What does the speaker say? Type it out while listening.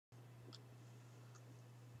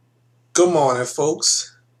Good morning,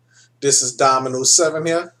 folks. This is Dominoes 7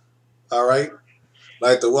 here. All right.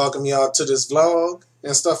 Like to welcome y'all to this vlog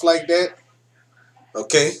and stuff like that.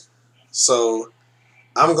 Okay. So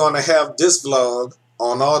I'm going to have this vlog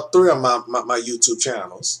on all three of my YouTube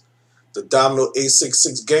channels. The Domino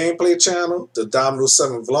 866 Gameplay channel, the Domino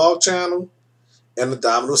 7 Vlog channel, and the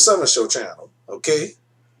Domino 7 Show channel. Okay.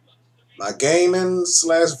 My gaming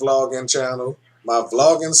slash vlogging channel, my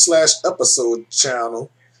vlogging slash episode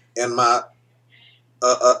channel, and my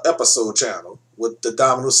episode channel with the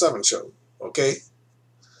Domino 7 Show. Okay.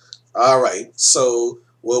 All right. So,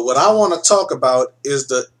 what I want to talk about is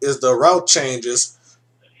the route changes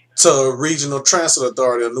to Regional Transit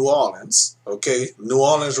Authority of New Orleans. Okay, New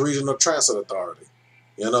Orleans Regional Transit Authority.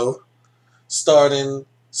 Starting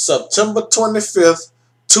September 25th,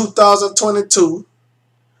 2022,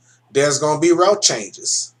 there's gonna be route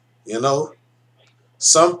changes.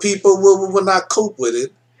 Some people will not cope with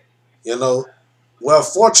it. Well,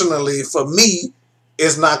 fortunately for me,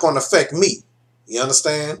 it's not going to affect me. You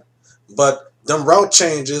understand? But them route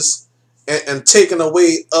changes and taking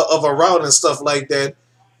away of a route and stuff like that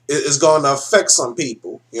is going to affect some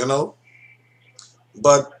people.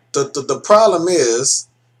 But the problem is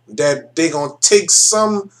that they're going to take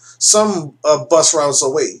some bus routes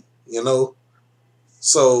away.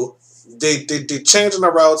 So they changing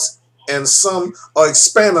the routes and some are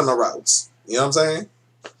expanding the routes. You know what I'm saying?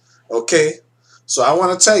 Okay. So I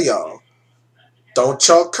want to tell y'all, don't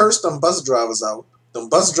y'all curse them bus drivers out. Them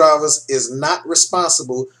bus drivers is not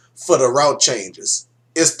responsible for the route changes.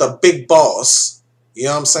 It's the big boss. You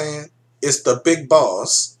know what I'm saying? It's the big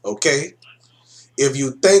boss. Okay? If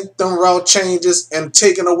you think them route changes and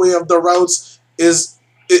taking away of the routes is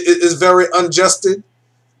very unjust,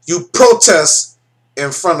 you protest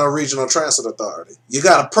in front of Regional Transit Authority. You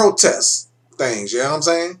got to protest things. You know what I'm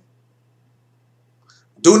saying?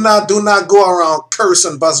 Do not go around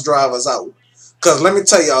cursing bus drivers out. Because let me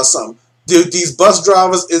tell y'all something. These bus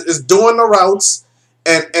drivers is doing the routes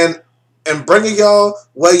and bringing y'all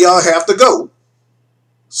where y'all have to go.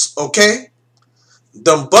 Okay?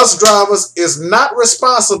 Them bus drivers is not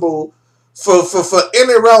responsible for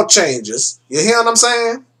any route changes. You hear what I'm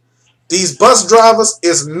saying? These bus drivers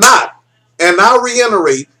is not, and I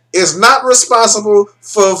reiterate, is not responsible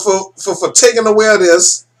for taking away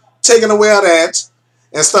this, taking away that,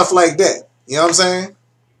 and stuff like that. You know what I'm saying?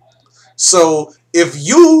 So if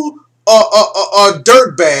you are a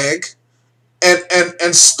dirtbag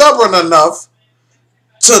and stubborn enough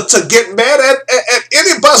to get mad at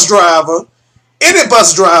any bus driver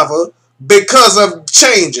because of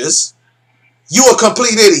changes, you a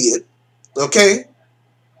complete idiot. Okay?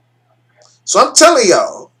 So I'm telling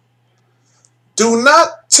y'all, do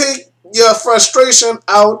not take your frustration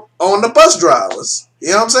out on the bus drivers. You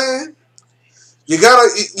know what I'm saying? You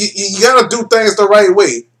gotta do things the right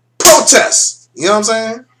way. Protest. You know what I'm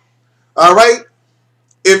saying? All right.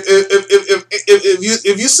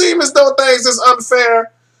 If you seem as though things is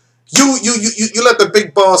unfair, you let the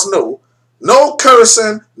big boss know. No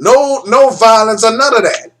cursing, no violence, or none of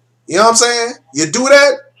that. You know what I'm saying? You do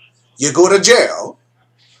that, you go to jail.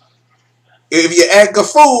 If you act a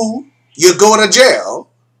fool, you go to jail.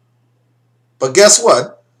 But guess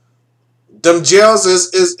what? Them jails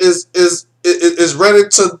is ready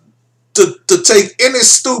to take any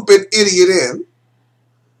stupid idiot in.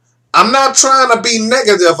 I'm not trying to be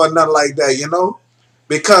negative or nothing like that,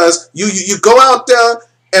 because you go out there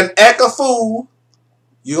and act a fool,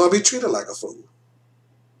 you're gonna be treated like a fool.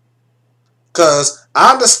 Cause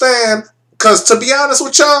I understand. Cause to be honest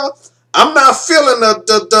with y'all, I'm not feeling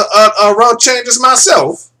the route changes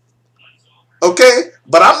myself. Okay,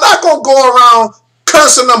 but I'm not gonna go around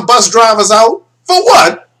cursing them bus drivers out for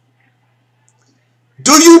what?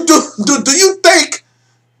 Do you think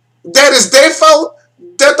that is their fault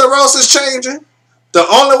that the routes is changing? The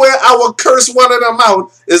only way I would curse one of them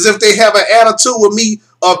out is if they have an attitude with me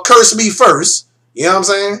or curse me first. You know what I'm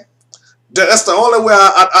saying? That's the only way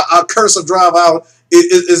I curse a driver out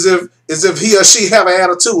is if he or she have an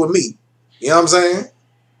attitude with me. You know what I'm saying?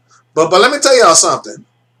 But let me tell y'all something.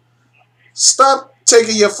 Stop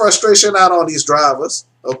taking your frustration out on these drivers.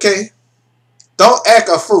 Okay? Don't act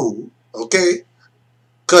a fool. Okay?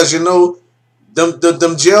 Because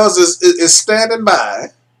them jails is standing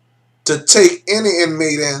by to take any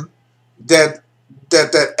inmate in that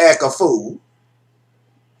act a fool.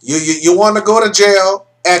 You want to go to jail,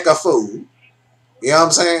 act a fool. You know what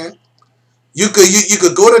I'm saying? You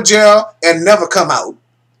could go to jail and never come out,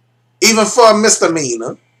 even for a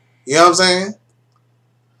misdemeanor. You know what I'm saying?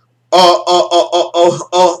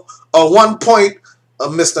 Or 1 point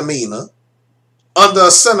of misdemeanor. under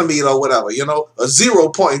a centimeter or whatever, you know, a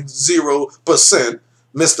 0.0%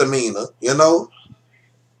 misdemeanor, you know.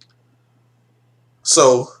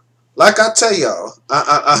 So, like I tell y'all,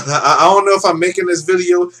 I don't know if I'm making this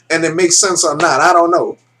video and it makes sense or not. I don't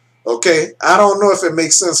know. Okay, I don't know if it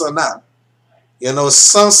makes sense or not. You know,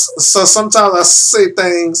 sometimes I say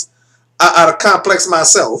things out of complex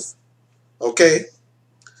myself. Okay,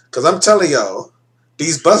 because I'm telling y'all,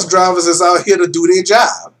 these bus drivers is out here to do their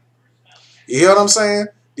job. You hear what I'm saying?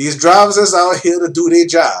 These drivers is out here to do their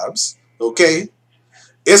jobs. Okay,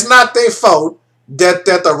 it's not their fault that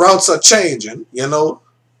the routes are changing. You know,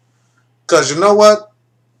 because you know what?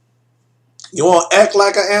 You want to act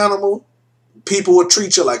like an animal, people will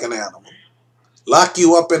treat you like an animal, lock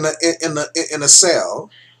you up in a cell.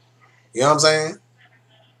 You know what I'm saying?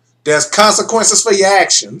 There's consequences for your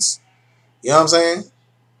actions. You know what I'm saying?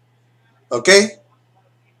 Okay?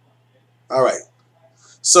 All right.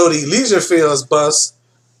 So the Leisure Fields bus,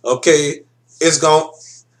 okay, is going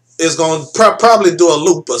to probably do a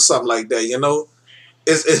loop or something like that, you know?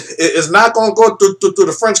 It's not going to go through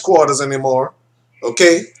the French Quarters anymore,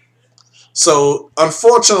 okay? So,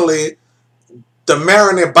 unfortunately, the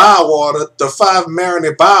Marinette Bywater, the 5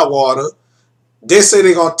 Marinette Bywater, they say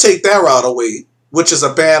they're going to take that route away, which is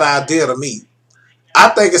a bad idea to me. I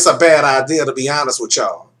think it's a bad idea, to be honest with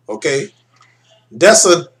y'all, okay? That's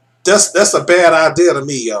a bad idea to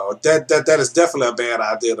me, y'all. That is definitely a bad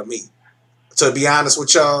idea to me. To be honest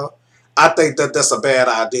with y'all, I think that's a bad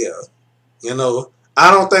idea. You know, I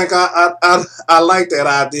don't think I like that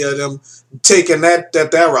idea of them taking that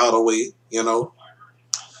route away. You know,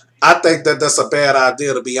 I think that's a bad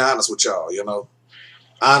idea, to be honest with y'all. You know,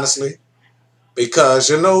 honestly, because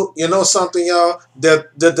you know something, y'all.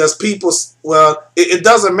 That there's people. Well, it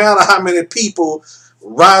doesn't matter how many people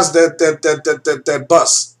rides that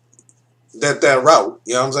bus, that route.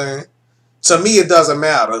 You know what I'm saying? To me, it doesn't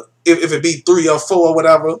matter if it be 3 or 4 or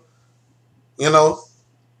whatever. You know,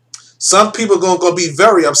 some people gonna be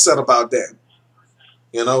very upset about that.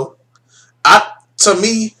 You know, to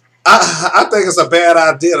me, I think it's a bad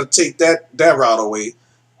idea to take that route away.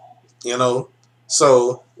 You know,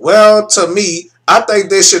 so well, to me, I think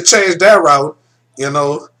they should change that route. You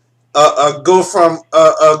know, go from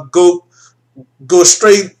go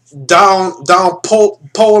straight down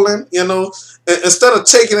Poland. You know, instead of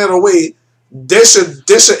taking it away, they should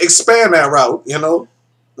expand that route. You know,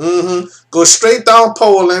 go straight down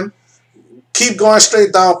Poland, keep going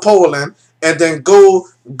straight down Poland, and then go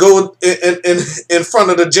in front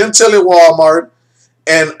of the Gentilly Walmart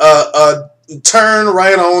and turn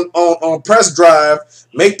right on Press Drive,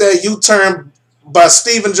 make that U-turn by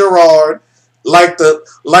Stephen Gerrard, like the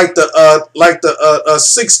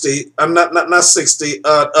 60, not 60,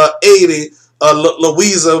 80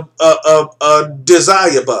 Louisa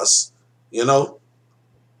Desire bus, you know,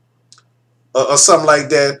 or something like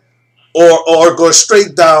that, or go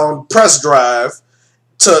straight down Press Drive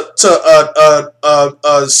to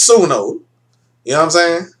Suno, you know what I'm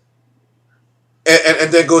saying?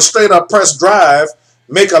 And then go straight up Press Drive,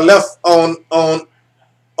 make a left on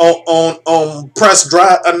Press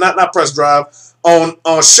Drive, not Press Drive, on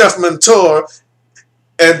Chef Mentor,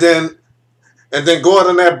 and then go out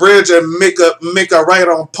on that bridge and make a right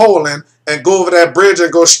on Poland and go over that bridge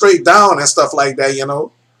and go straight down and stuff like that. You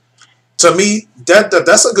know, to me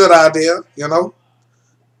that's a good idea. You know,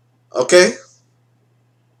 okay,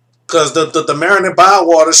 because the Marinette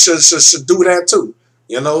Bywater should do that too.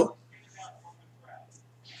 You know,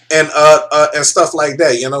 and stuff like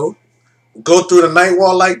that. You know, go through the night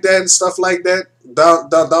wall like that and stuff like that,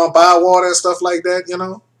 down Bywater and stuff like that. You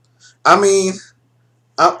know, I mean,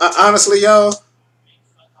 I honestly, y'all,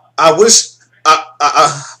 I wish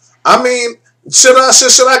I mean, should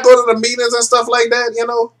I go to the meetings and stuff like that? You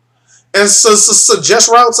know, and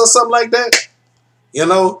suggest routes or something like that. You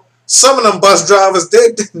know, some of them bus drivers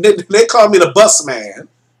they call me the bus man.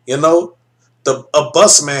 You know, a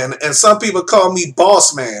bus man, and some people call me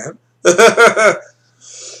boss man.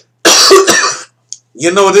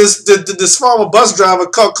 You know, this former bus driver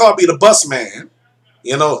called me the bus man.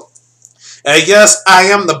 You know, and yes, I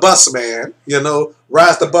am the bus man. You know,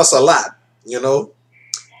 rides the bus a lot. You know,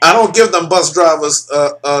 I don't give them bus drivers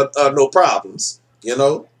no problems. You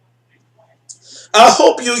know, I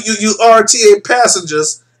hope you RTA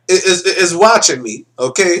passengers is watching me,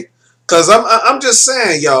 okay? Cause I'm just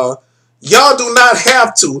saying, y'all do not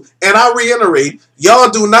have to, and I reiterate, y'all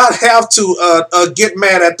do not have to get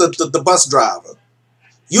mad at the bus driver.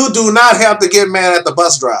 You do not have to get mad at the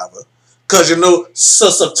bus driver, cause you know, so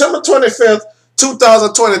September 25th,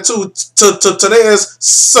 2022 to today is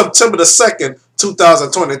September the 2nd,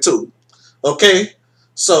 2022. Okay,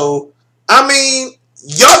 so I mean,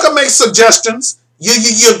 y'all can make suggestions.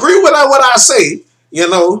 You agree with what I say, you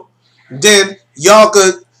know? Then y'all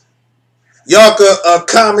could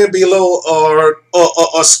comment below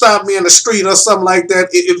or stop me in the street or something like that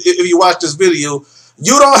if you watch this video.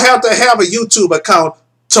 You don't have to have a YouTube account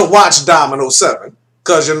to watch Domino 7.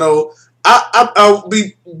 Because, you know,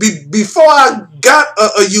 before I got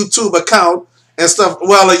a YouTube account and stuff,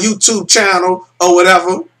 well, a YouTube channel or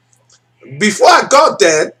whatever, before I got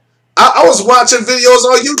that, I was watching videos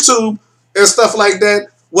on YouTube and stuff like that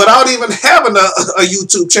without even having a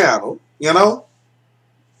YouTube channel, you know?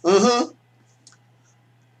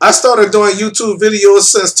 I started doing YouTube videos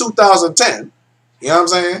since 2010. You know what I'm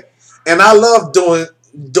saying? And I love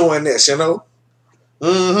doing this, you know?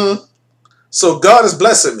 So God is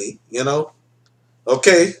blessing me, you know?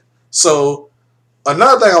 Okay? So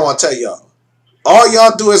another thing I want to tell y'all. All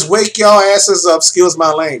y'all do is wake y'all asses up, excuse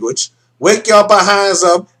my language. Wake y'all behinds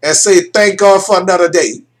up and say thank God for another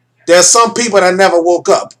day. There's some people that never woke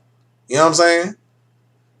up. You know what I'm saying?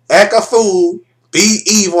 Act a fool, be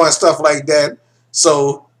evil and stuff like that.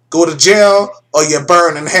 So go to jail or you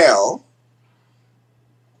burn in hell.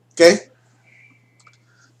 Okay?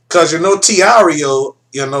 Because you know Tiario,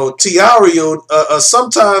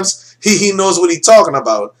 sometimes he knows what he's talking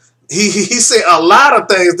about. He say a lot of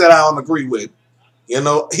things that I don't agree with. You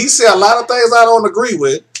know, he say a lot of things I don't agree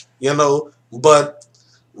with. You know, but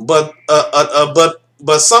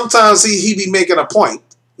sometimes he be making a point.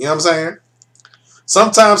 You know what I'm saying?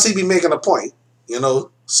 Sometimes he be making a point. You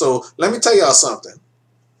know, so let me tell y'all something.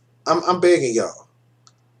 I'm begging y'all,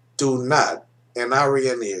 do not, and I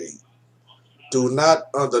reiterate, do not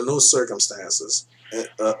under no circumstances,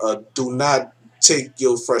 do not take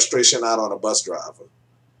your frustration out on a bus driver.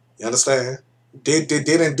 You understand? They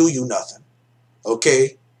didn't do you nothing.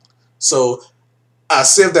 Okay? So I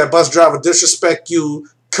see if that bus driver disrespect you,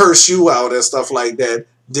 curse you out and stuff like that,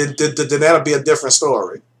 then that'll be a different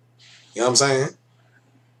story. You know what I'm saying?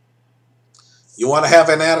 You want to have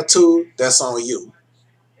an attitude, that's on you.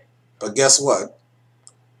 But guess what?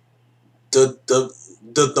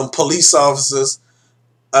 The police officers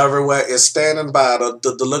everywhere is standing by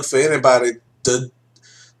to look for anybody to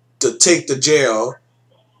take to jail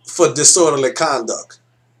for disorderly conduct.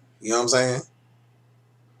 You know what I'm saying?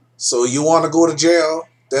 So you want to go to jail?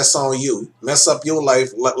 That's on you. Mess up your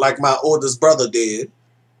life like my oldest brother did.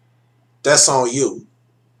 That's on you.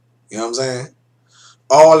 You know what I'm saying?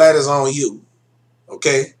 All that is on you.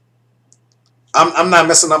 Okay? I'm not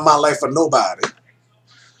messing up my life for nobody.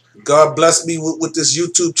 God bless me with this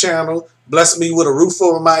YouTube channel. Bless me with a roof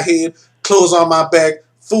over my head, clothes on my back,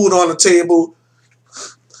 food on the table,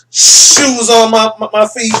 shoes on my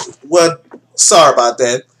feet. Well, sorry about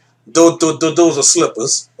that. Those are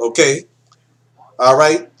slippers. Okay? All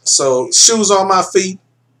right? So, shoes on my feet,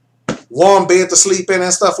 warm bed to sleep in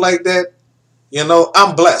and stuff like that. You know,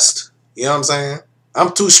 I'm blessed. You know what I'm saying?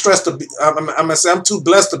 I'm too stressed to be. I'm gonna say I'm too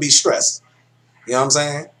blessed to be stressed. You know what I'm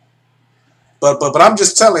saying? But I'm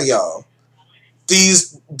just telling y'all,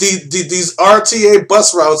 these RTA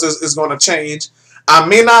bus routes is going to change. I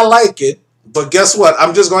may not like it, but guess what?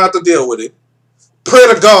 I'm just going to have to deal with it.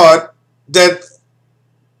 Pray to God that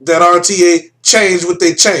RTA change what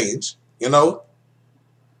they change. You know.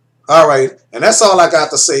 All right, and that's all I got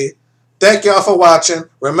to say. Thank y'all for watching.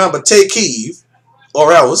 Remember, take heed,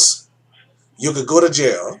 or else you could go to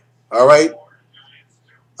jail. All right.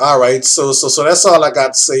 All right. So that's all I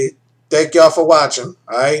got to say. Thank y'all for watching.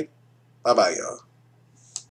 All right. Bye bye, y'all.